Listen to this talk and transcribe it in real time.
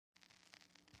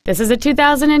This is a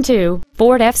 2002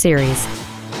 Ford F-Series.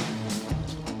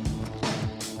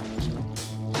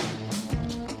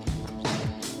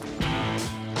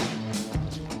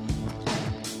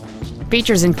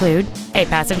 Features include a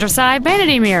passenger side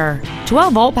vanity mirror,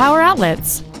 12-volt power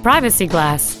outlets, privacy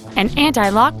glass, an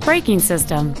anti-lock braking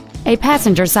system, a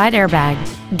passenger side airbag,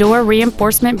 door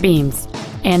reinforcement beams,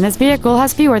 and this vehicle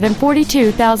has fewer than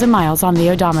 42,000 miles on the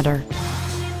odometer.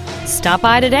 Stop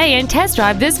by today and test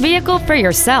drive this vehicle for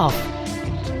yourself.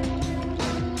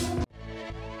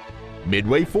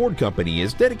 Midway Ford Company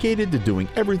is dedicated to doing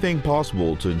everything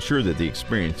possible to ensure that the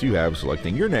experience you have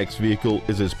selecting your next vehicle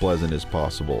is as pleasant as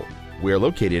possible. We are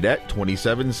located at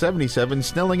 2777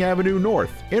 Snelling Avenue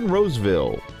North in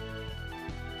Roseville.